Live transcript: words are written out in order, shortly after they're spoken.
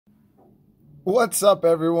What's up,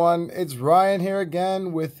 everyone? It's Ryan here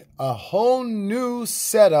again with a whole new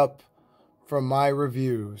setup for my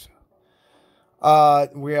reviews.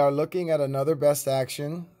 We are looking at another best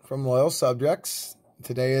action from loyal subjects.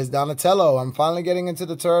 Today is Donatello. I'm finally getting into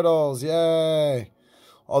the turtles. Yay!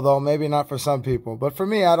 Although maybe not for some people, but for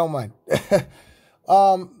me, I don't mind.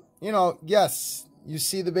 Yes, you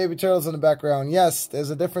see the baby turtles in the background. Yes,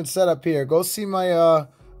 there's a different setup here. Go see my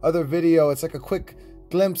other video. It's like a quick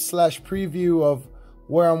glimpse / preview of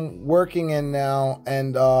where I'm working in now,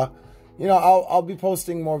 and I'll be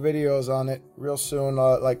posting more videos on it real soon,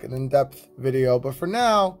 like an in-depth video. But for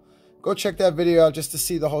now, go check that video out just to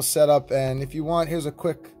see the whole setup. And if you want, here's a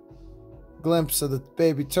quick glimpse of the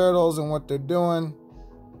baby turtles and what they're doing.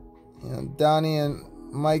 Donnie and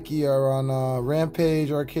Mikey are on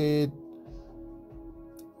Rampage Arcade.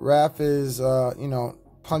 Raph is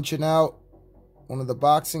punching out one of the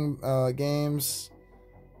boxing games.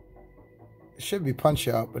 It should be Punch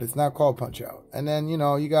Out, but it's not called Punch Out. And then,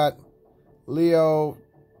 you got Leo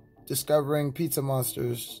discovering pizza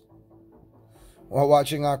monsters while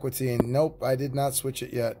watching Aqua Teen. Nope, I did not switch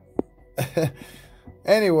it yet.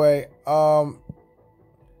 Anyway, so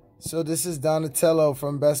this is Donatello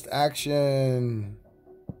from Best Action.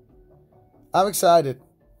 I'm excited.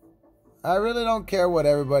 I really don't care what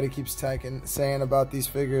everybody keeps saying about these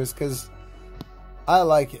figures, because I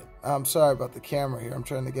like it. I'm sorry about the camera here. I'm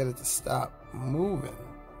trying to get it to stop moving.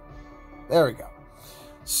 There we go.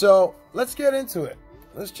 So let's get into it.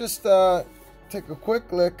 Let's just take a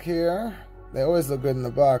quick look here. They always look good in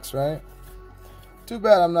the box, right? Too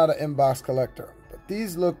bad I'm not an inbox collector, but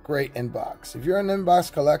these look great in box. If you're an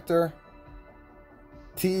inbox collector,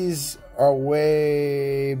 these are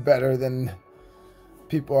way better than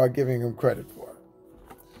people are giving them credit for.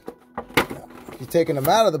 If you're taking them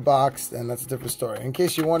out of the box, then that's a different story. In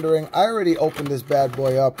case you're wondering, I already opened this bad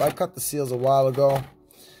boy up. I cut the seals a while ago.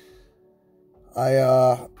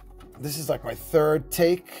 This is like my third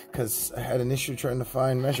take, because I had an issue trying to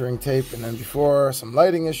find measuring tape, and then before, some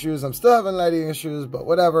lighting issues. I'm still having lighting issues, but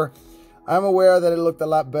whatever. I'm aware that it looked a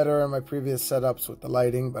lot better in my previous setups with the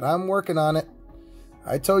lighting, but I'm working on it.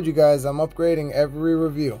 I told you guys, I'm upgrading every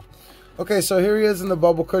review. Okay, so here he is in the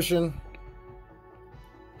bubble cushion.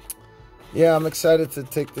 Yeah, I'm excited to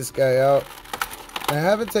take this guy out. I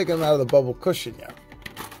haven't taken him out of the bubble cushion yet.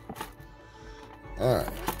 Alright.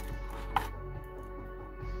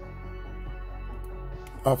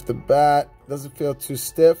 Off the bat, doesn't feel too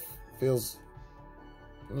stiff. Feels,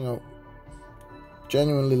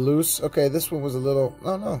 genuinely loose. Okay, this one was a little,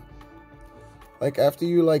 no. Like after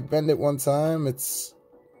you bend it one time, it's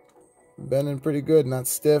bending pretty good, not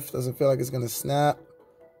stiff. Doesn't feel like it's gonna snap.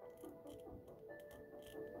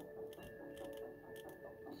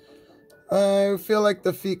 I feel like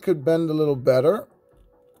the feet could bend a little better,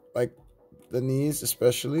 like the knees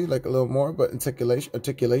especially, like a little more, but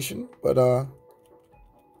articulation. But it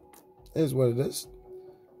is what it is.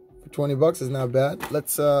 For 20 bucks is not bad.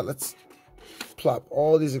 Let's plop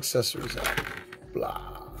all these accessories out.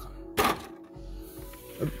 Blah.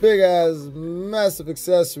 A big ass, massive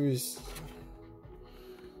accessories.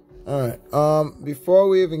 All right. Before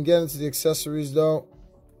we even get into the accessories, though,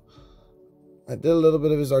 I did a little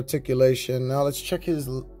bit of his articulation. Now let's check his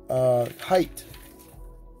height.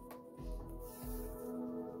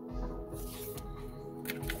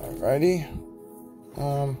 Alrighty.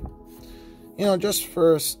 Just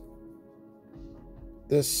first,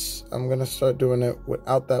 this, I'm going to start doing it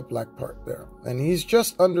without that black part there. And he's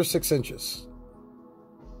just under 6 inches.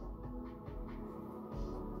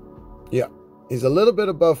 Yeah. He's a little bit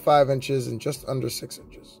above 5 inches and just under 6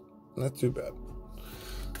 inches. Not too bad.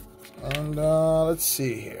 And let's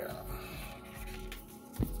see here.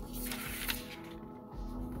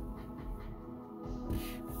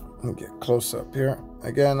 Let me get close up here.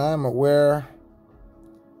 Again, I'm aware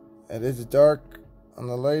it is dark on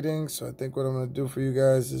the lighting, so I think what I'm going to do for you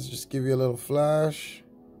guys is just give you a little flash.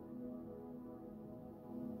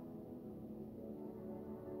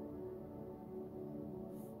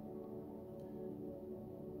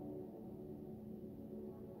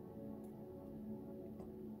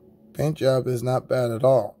 Paint job is not bad at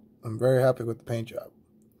all. I'm very happy with the paint job.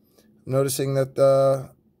 I'm noticing that the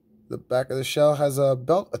back of the shell has a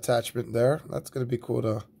belt attachment there. That's going to be cool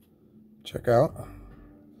to check out.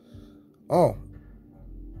 Oh,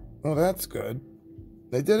 that's good.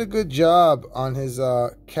 They did a good job on his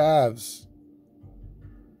calves.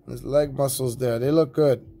 His leg muscles there. They look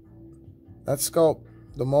good. That sculpt,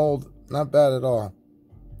 the mold, not bad at all.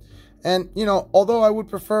 And, although I would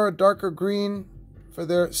prefer a darker green for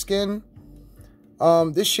their skin,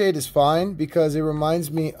 this shade is fine because it reminds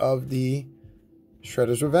me of the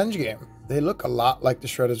Shredder's Revenge game. They look a lot like the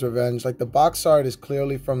Shredder's Revenge. Like the box art is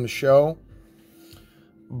clearly from the show,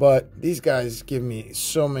 but these guys give me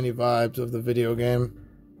so many vibes of the video game.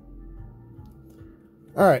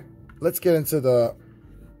 All right, let's get into the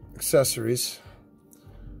accessories.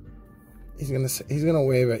 He's gonna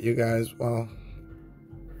wave at you guys while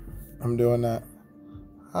I'm doing that.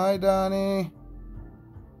 Hi, Donnie.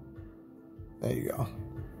 There you go.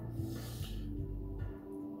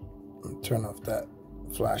 Turn off that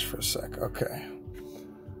flash for a sec. Okay.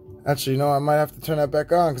 Actually, no, I might have to turn that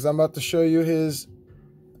back on because I'm about to show you his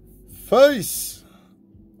face.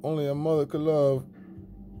 Only a mother could love.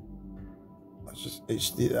 Let's just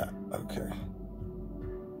HD that. Okay.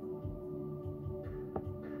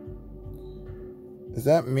 Is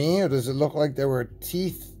that me, or does it look like there were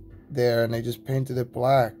teeth there and they just painted it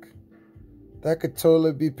black? That could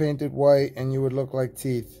totally be painted white and you would look like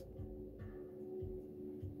teeth.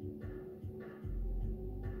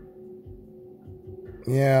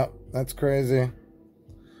 Yeah, that's crazy.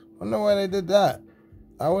 Wonder why they did that.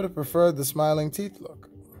 I would have preferred the smiling teeth look.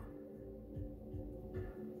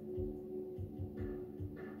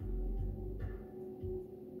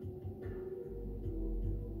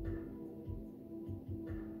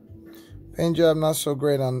 Paint job not so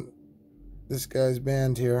great on this guy's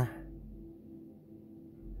band here.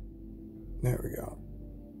 There we go.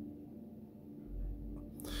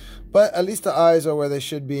 But at least the eyes are where they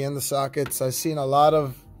should be, in the sockets. I've seen a lot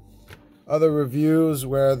of other reviews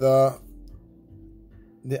where the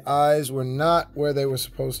eyes were not where they were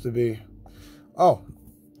supposed to be. Oh,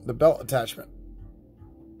 the belt attachment.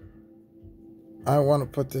 I want to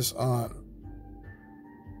put this on.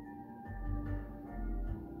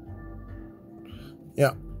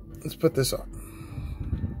 Yeah, let's put this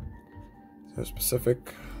on. Is there a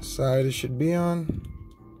specific side it should be on?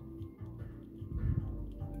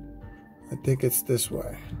 I think it's this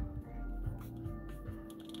way.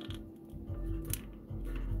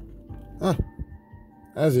 Huh.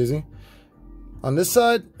 That's easy. On this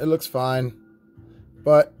side, it looks fine.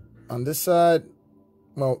 But on this side,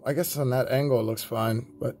 well, I guess on that angle it looks fine.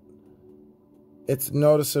 But it's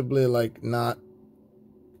noticeably like not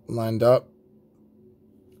lined up.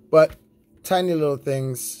 But tiny little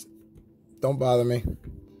things don't bother me.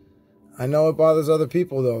 I know it bothers other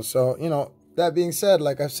people though. So, you know, that being said,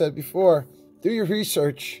 like I've said before, do your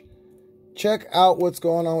research. Check out what's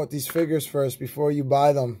going on with these figures first before you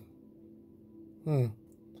buy them. You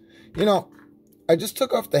know, I just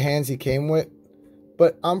took off the hands he came with,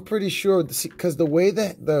 but I'm pretty sure, because the way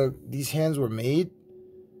that these hands were made,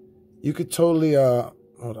 you could totally,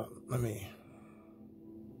 hold on,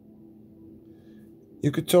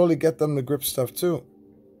 you could totally get them to grip stuff too.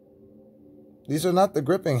 These are not the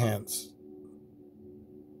gripping hands.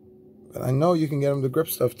 But I know you can get them to grip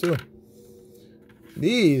stuff too.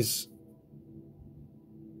 These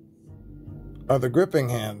are the gripping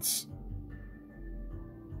hands.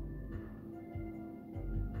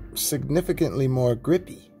 Significantly more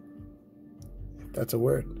grippy, if that's a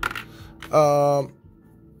word. And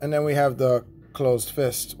then we have the closed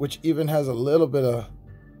fist, which even has a little bit of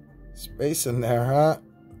space in there, huh?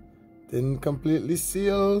 Didn't completely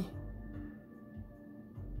seal.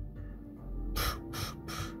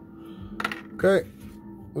 Okay,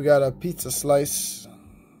 we got a pizza slice.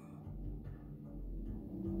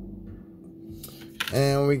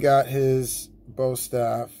 And we got his bow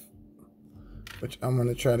staff, which I'm going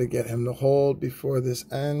to try to get him to hold before this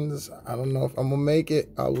ends. I don't know if I'm going to make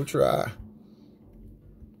it. I will try.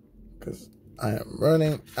 Because I am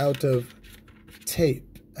running out of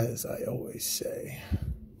tape, as I always say.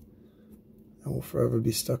 I will forever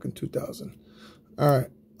be stuck in 2000. All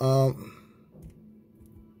right. Oh,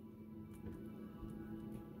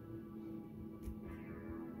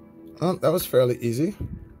 that was fairly easy.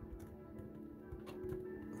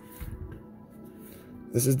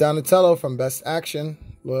 This is Donatello from Best Action,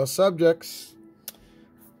 loyal subjects.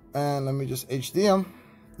 And let me just HD him.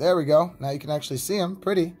 There we go. Now you can actually see him.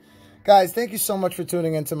 Pretty. Guys, thank you so much for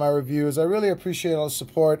tuning into my reviews. I really appreciate all the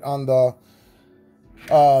support on the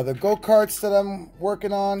go-karts that I'm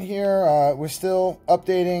working on here. We're still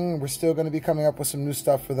updating. We're still going to be coming up with some new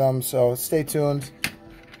stuff for them. So stay tuned.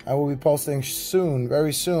 I will be posting soon,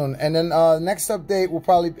 very soon. And then next update will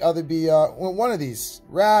probably either be one of these.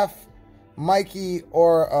 Raph, Mikey,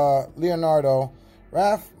 or Leonardo.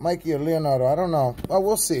 Raph, Mikey, or Leonardo. I don't know. Well,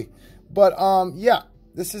 we'll see. But yeah,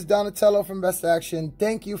 this is Donatello from Best Action.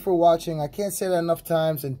 Thank you for watching. I can't say that enough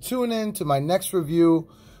times. And tune in to my next review,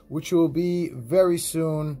 which will be very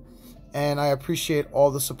soon. And I appreciate all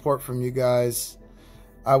the support from you guys.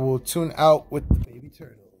 I will tune out with the baby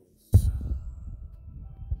turtle.